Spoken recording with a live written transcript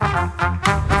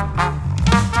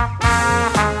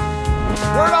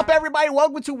everybody.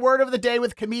 Welcome to Word of the Day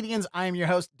with Comedians. I am your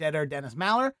host, Dead Air Dennis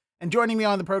Maller. And joining me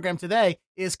on the program today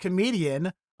is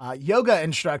comedian, yoga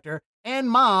instructor, and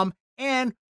mom,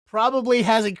 and probably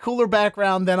has a cooler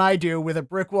background than I do with a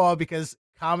brick wall because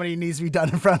comedy needs to be done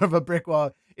in front of a brick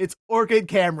wall. It's Orchid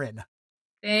Cameron.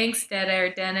 Thanks, Dead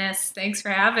Air Dennis. Thanks for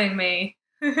having me.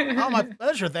 Oh, my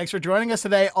pleasure. Thanks for joining us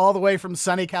today, all the way from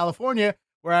sunny California,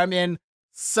 where I'm in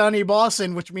sunny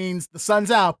Boston, which means the sun's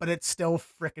out, but it's still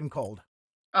freaking cold.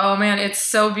 Oh man, it's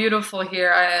so beautiful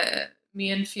here.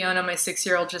 Me and Fiona, my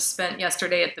 6-year-old, just spent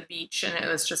yesterday at the beach, and it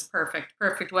was just perfect,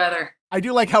 perfect weather. I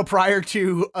do like how prior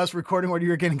to us recording when you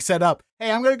were getting set up,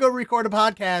 hey, I'm going to go record a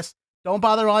podcast. Don't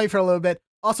bother Ollie for a little bit.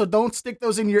 Also, don't stick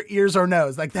those in your ears or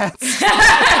nose. Like that's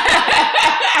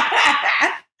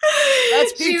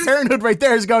that's peak parenthood right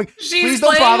there. Is going. Please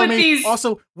don't bother me. These...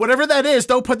 Also, whatever that is,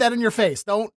 don't put that in your face.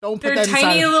 Don't put They're that. They're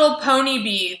tiny little pony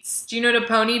beads. Do you know what a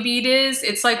pony bead is?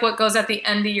 It's like what goes at the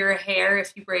end of your hair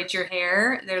if you braid your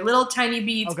hair. They're little tiny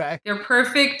beads. Okay. They're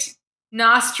perfect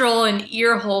nostril and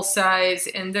ear hole size,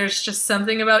 and there's just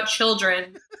something about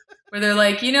children where they're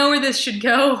like, you know where this should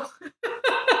go?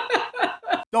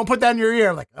 Don't put that in your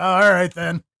ear. Like, oh, all right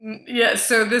then. Yeah,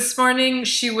 so this morning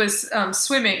she was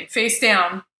swimming face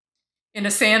down in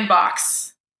a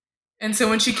sandbox. And so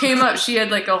when she came up, she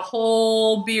had like a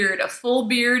full beard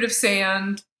of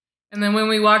sand. And then when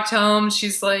we walked home,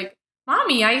 she's like,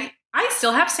 Mommy, I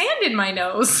still have sand in my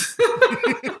nose.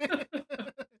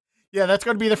 Yeah, that's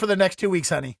going to be there for the next 2 weeks,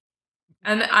 honey.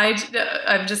 And I'm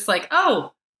just like,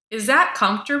 oh, is that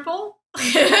comfortable?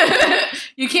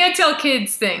 You can't tell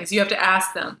kids things. You have to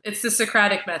ask them. It's the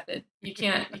Socratic method. You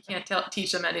can't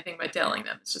teach them anything by telling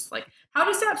them. It's just like, how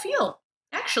does that feel?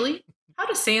 Actually, how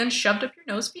does sand shoved up your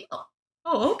nose feel?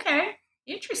 Oh, okay.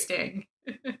 Interesting.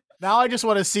 Now I just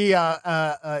want to see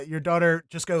your daughter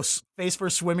just go face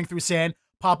first swimming through sand,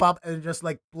 pop up and just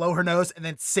like blow her nose, and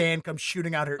then sand comes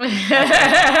shooting out her.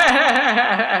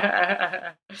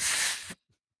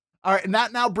 All right, and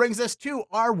that now brings us to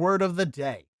our word of the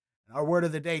day. Our word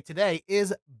of the day today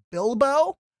is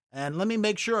Bilbo. And let me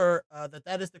make sure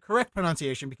that is the correct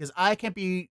pronunciation because I can't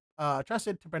be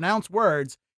trusted to pronounce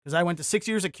words because I went to 6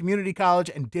 years of community college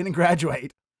and didn't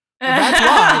graduate. So that's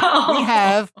why we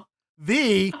have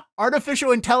the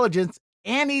artificial intelligence,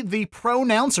 Annie, the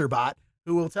pronouncer bot,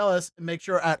 who will tell us and make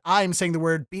sure I'm saying the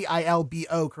word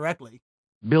Bilbo correctly.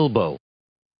 Bilbo.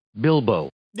 Bilbo.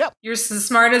 Yep. You're so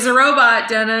smart as a robot,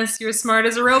 Dennis. You're smart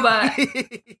as a robot.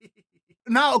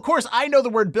 Now, of course, I know the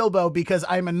word Bilbo because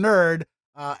I'm a nerd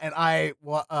and I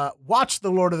watched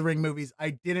the Lord of the Ring movies.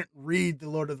 I didn't read the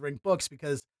Lord of the Ring books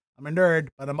because I'm a nerd,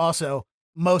 but I'm also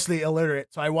mostly illiterate.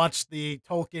 So I watched the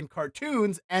Tolkien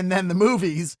cartoons and then the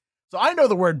movies. So I know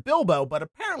the word Bilbo, but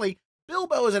apparently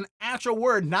Bilbo is an actual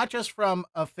word, not just from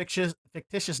a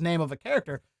fictitious name of a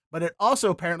character, but it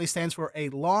also apparently stands for a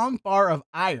long bar of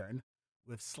iron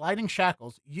with sliding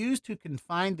shackles used to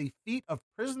confine the feet of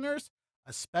prisoners,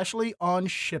 especially on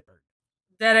Shippard.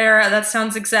 That era, that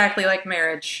sounds exactly like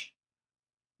marriage.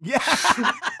 Yeah.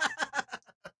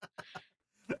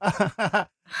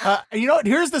 You know what?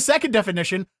 Here's the second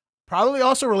definition. Probably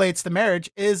also relates to marriage.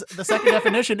 The second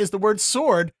definition is the word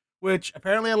sword, which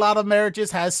apparently a lot of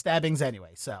marriages has stabbings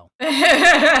anyway. So.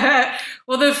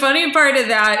 Well, the funny part of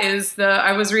that is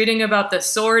I was reading about the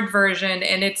sword version,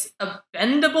 and it's a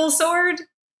bendable sword.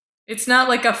 It's not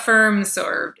like a firm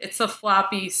sword. It's a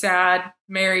floppy, sad,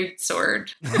 married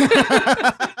sword.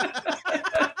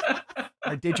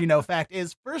 Our did you know fact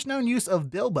is first known use of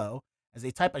Bilbo as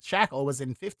a type of shackle was in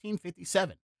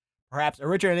 1557, perhaps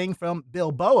originating from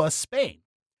Bilboa, Spain.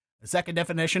 The second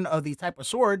definition of the type of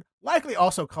sword likely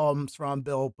also comes from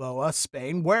Bilboa,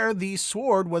 Spain, where the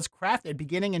sword was crafted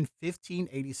beginning in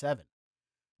 1587.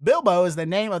 Bilbo is the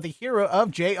name of the hero of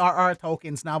J.R.R.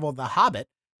 Tolkien's novel The Hobbit,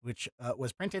 which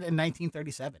was printed in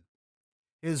 1937.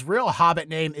 His real Hobbit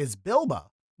name is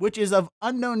Bilbo, which is of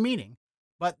unknown meaning,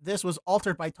 but this was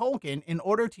altered by Tolkien in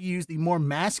order to use the more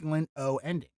masculine O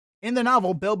ending. In the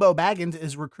novel, Bilbo Baggins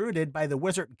is recruited by the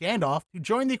wizard Gandalf to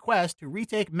join the quest to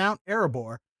retake Mount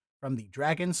Erebor from the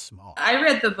Dragon Small. I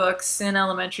read the books in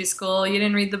elementary school. You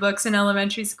didn't read the books in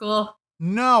elementary school?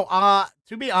 No,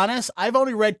 to be honest, I've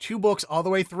only read 2 books all the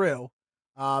way through.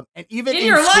 And even in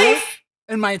your school, life?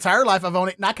 In my entire life, I've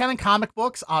only, not counting comic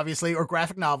books, obviously, or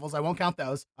graphic novels. I won't count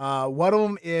those. One of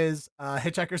them is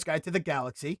Hitchhiker's Guide to the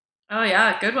Galaxy. Oh,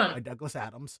 yeah, good one. By Douglas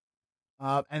Adams.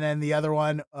 And then the other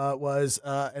one was,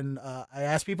 I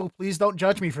asked people, please don't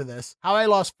judge me for this, How I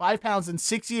Lost 5 Pounds in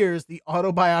 6 Years, the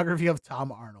autobiography of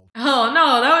Tom Arnold. Oh,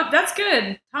 no, that's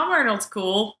good. Tom Arnold's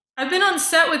cool. I've been on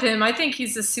set with him. I think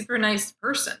he's a super nice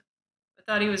person. I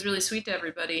thought he was really sweet to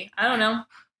everybody. I don't know.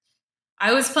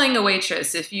 I was playing a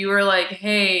waitress. If you were like,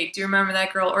 hey, do you remember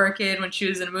that girl Orchid when she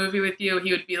was in a movie with you?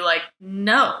 He would be like,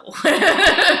 no.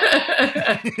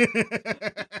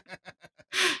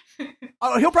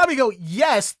 Oh, he'll probably go,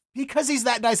 yes, because he's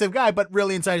that nice of a guy, but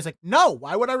really inside he's like, no,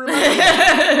 why would I remember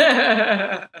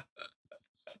that?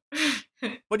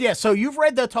 But yeah, so you've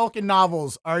read the Tolkien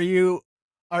novels. Are you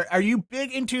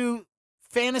big into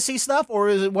fantasy stuff, or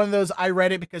is it one of those I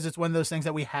read it because it's one of those things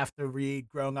that we have to read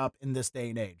growing up in this day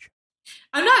and age?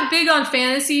 I'm not big on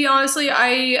fantasy, honestly.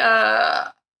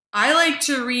 I like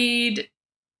to read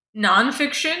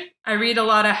nonfiction. I read a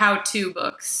lot of how-to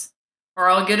books, or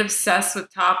I'll get obsessed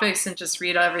with topics and just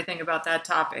read everything about that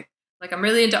topic. Like I'm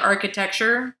really into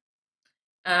architecture.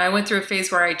 And I went through a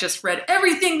phase where I just read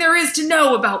everything there is to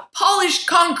know about polished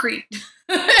concrete.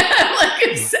 Like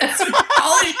obsessed with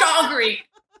polished concrete.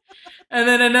 And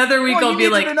then another week I'll be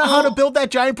like, to know how to build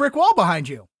that giant brick wall behind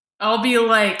you. I'll be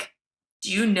like,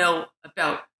 do you know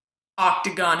about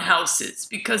octagon houses?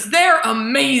 Because they're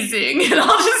amazing. And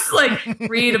I'll just like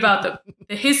read about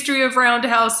the history of round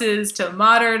houses to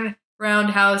modern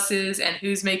round houses and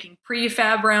who's making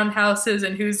prefab round houses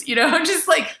and who's, just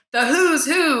like the who's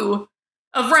who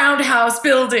of roundhouse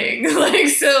building. Like,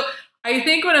 so I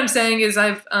think what I'm saying is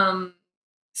I've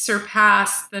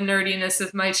surpassed the nerdiness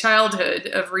of my childhood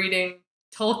of reading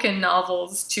Tolkien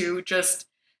novels to just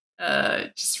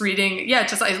reading. Yeah,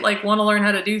 just I like want to learn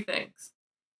how to do things.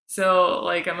 So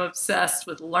like I'm obsessed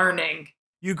with learning.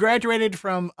 You graduated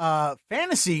from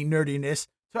fantasy nerdiness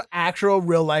to actual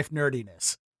real life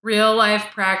nerdiness. Real life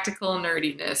practical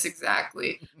nerdiness,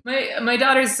 exactly. My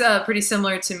daughter's pretty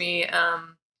similar to me.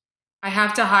 I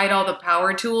have to hide all the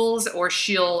power tools or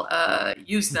she'll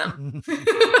use them.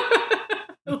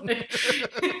 Like,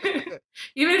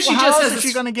 even if she just how is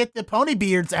she going to get the pony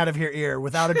beards out of your ear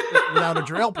without a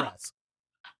drill press?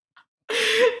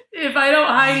 If I don't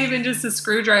hide even just a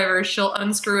screwdriver, she'll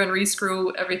unscrew and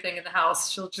rescrew everything in the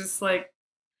house. She'll just like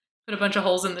put a bunch of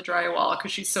holes in the drywall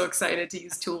because she's so excited to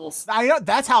use tools. I know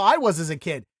that's how I was as a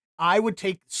kid. I would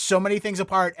take so many things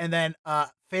apart and then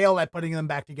fail at putting them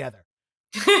back together.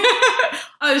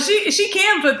 She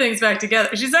can put things back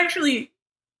together. She's actually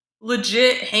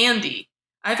legit handy.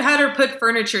 I've had her put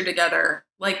furniture together,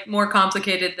 like more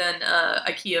complicated than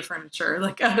IKEA furniture,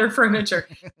 like other furniture.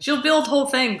 She'll build whole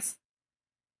things.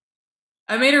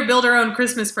 I made her build her own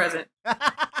Christmas present.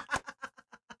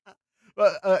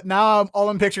 But now all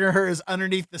I'm picturing her is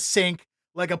underneath the sink,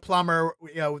 like a plumber,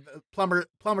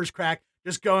 plumber's crack,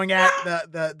 just going at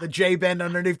the J bend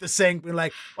underneath the sink, being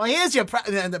like, "Well, here's your,"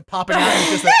 and then popping out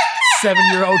is just a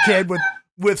 7-year-old kid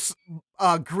with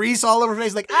grease all over her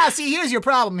face, like, see, here's your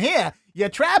problem here. Your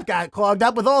trap got clogged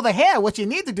up with all the hair. What you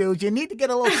need to do is you need to get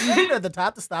a little straightener at the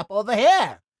top to stop all the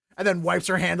hair. And then wipes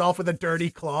her hand off with a dirty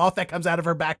cloth that comes out of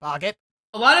her back pocket.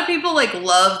 A lot of people like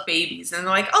love babies and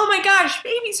they're like, oh my gosh,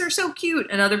 babies are so cute.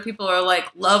 And other people are like,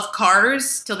 love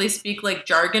cars till they speak like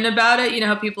jargon about it. You know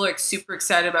how people are like super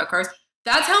excited about cars?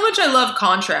 That's how much I love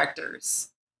contractors.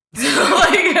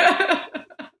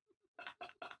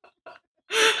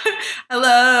 I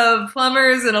love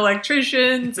plumbers and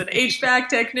electricians and HVAC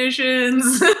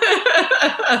technicians.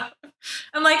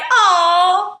 I'm like,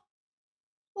 oh,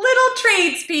 little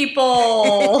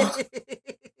tradespeople.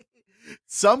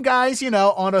 Some guys,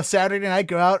 on a Saturday night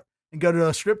go out and go to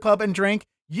a strip club and drink.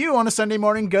 You on a Sunday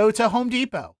morning go to Home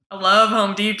Depot. I love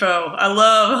Home Depot.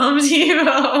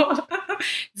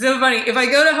 So funny. If I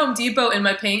go to Home Depot in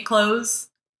my paint clothes,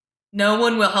 no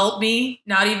one will help me,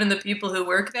 not even the people who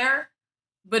work there.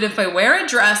 But if I wear a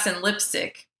dress and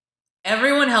lipstick,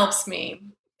 everyone helps me,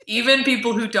 even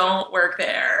people who don't work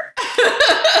there.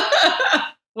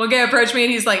 One guy approached me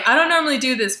and he's like, I don't normally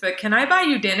do this, but can I buy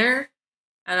you dinner?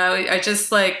 And I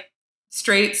just like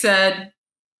straight said,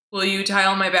 will you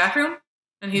tile my bathroom?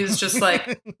 And he was just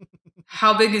like,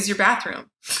 how big is your bathroom?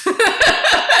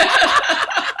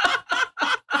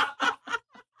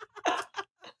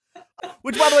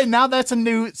 Which, by the way, now that's a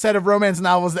new set of romance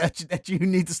novels that you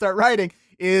need to start writing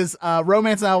is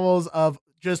romance novels of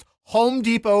just Home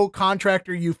Depot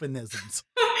contractor euphemisms.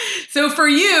 So for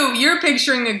you, you're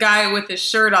picturing a guy with his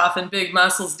shirt off and big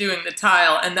muscles doing the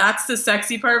tile, and that's the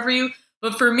sexy part for you.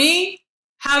 But for me,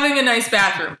 having a nice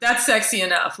bathroom, that's sexy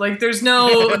enough. Like there's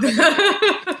no.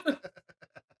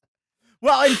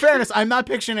 Well, in fairness, I'm not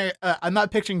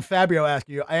picturing Fabio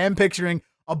asking you. I am picturing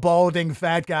a balding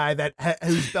fat guy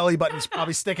whose belly button is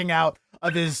probably sticking out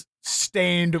of his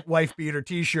stained wife beater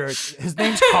t-shirt. His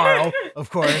name's Carl, of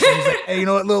course. And he's like, hey, you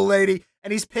know what, little lady?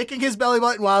 And he's picking his belly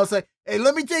button while it's like, hey,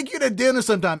 let me take you to dinner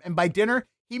sometime. And by dinner,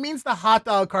 he means the hot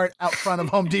dog cart out front of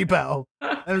Home Depot.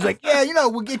 And I was like, yeah,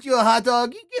 we'll get you a hot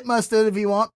dog. You can get mustard if you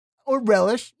want, or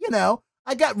relish,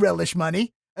 I got relish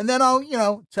money. And then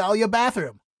I'll, tell you a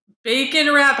bathroom.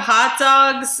 Bacon wrap hot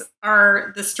dogs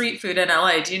are the street food in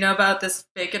LA. Do you know about this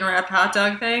bacon wrapped hot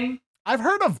dog thing? I've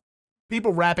heard of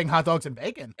people wrapping hot dogs in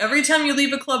bacon. Every time you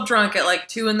leave a club drunk at like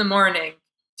 2 in the morning,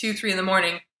 3 in the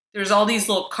morning, there's all these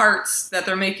little carts that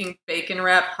they're making bacon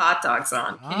wrapped hot dogs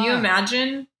on. Can you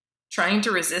imagine trying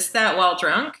to resist that while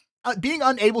drunk? Being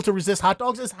unable to resist hot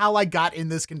dogs is how I got in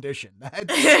this condition.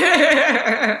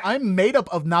 I'm made up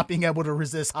of not being able to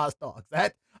resist hot dogs.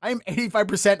 I'm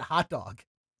 85% hot dog.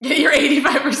 You're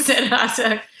 85% hot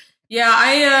dog.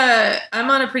 Yeah, I'm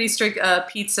on a pretty strict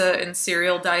pizza and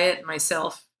cereal diet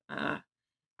myself.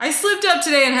 I slipped up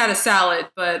today and had a salad,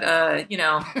 but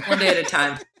one day at a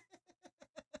time.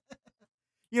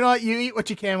 You know what? You eat what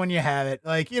you can when you have it.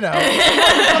 Like,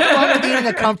 nothing wrong with eating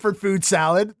a comfort food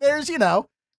salad. There's,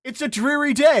 it's a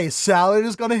dreary day. Salad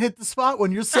is going to hit the spot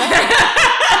when you're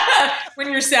sad.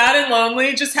 When you're sad and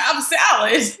lonely, just have a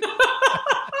salad.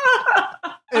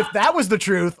 If that was the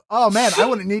truth, oh man, I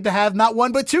wouldn't need to have not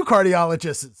one but 2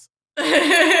 cardiologists.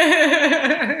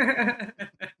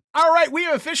 All right, we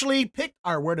have officially picked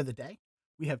our word of the day.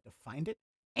 We have defined it,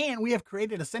 and we have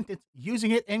created a sentence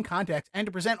using it in context. And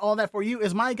to present all that for you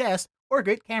is my guest,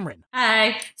 Orchid Cameron.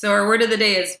 Hi. So our word of the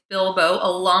day is Bilbo,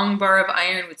 a long bar of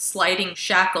iron with sliding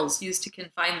shackles used to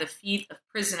confine the feet of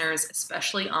prisoners,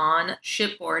 especially on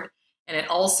shipboard. And it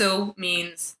also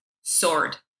means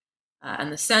sword.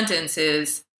 And the sentence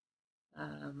is,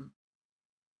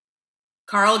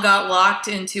 Carl got locked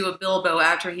into a Bilbo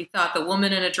after he thought the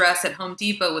woman in a dress at Home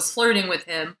Depot was flirting with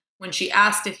him when she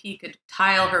asked if he could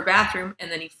tile her bathroom,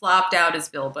 and then he flopped out as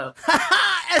Bilbo.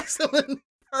 Excellent.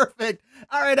 Perfect.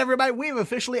 All right, everybody, we've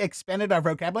officially expanded our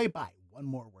vocabulary by one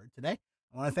more word today.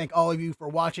 I want to thank all of you for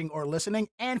watching or listening,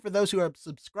 and for those who are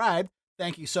subscribed,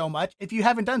 thank you so much. If you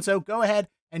haven't done so, go ahead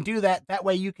and do that. That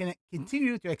way you can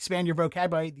continue to expand your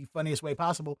vocabulary the funniest way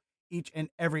possible each and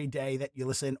every day that you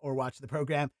listen or watch the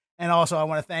program. And also, I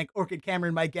want to thank Orchid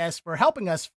Cameron, my guest, for helping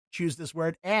us choose this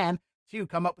word and to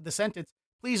come up with the sentence.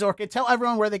 Please, Orchid, tell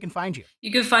everyone where they can find you.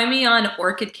 You can find me on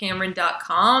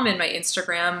orchidcameron.com and my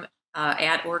Instagram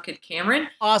at orchidcameron.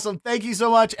 Awesome. Thank you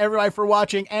so much, everybody, for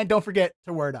watching. And don't forget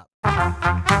to word up.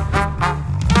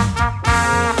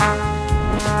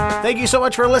 Thank you so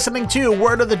much for listening to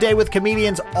Word of the Day with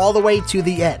Comedians all the way to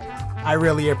the end. I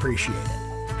really appreciate it.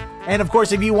 And of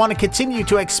course, if you want to continue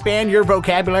to expand your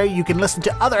vocabulary, you can listen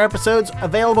to other episodes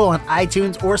available on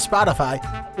iTunes or Spotify,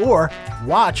 or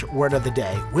watch Word of the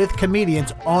Day with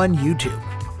Comedians on YouTube.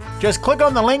 Just click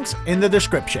on the links in the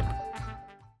description.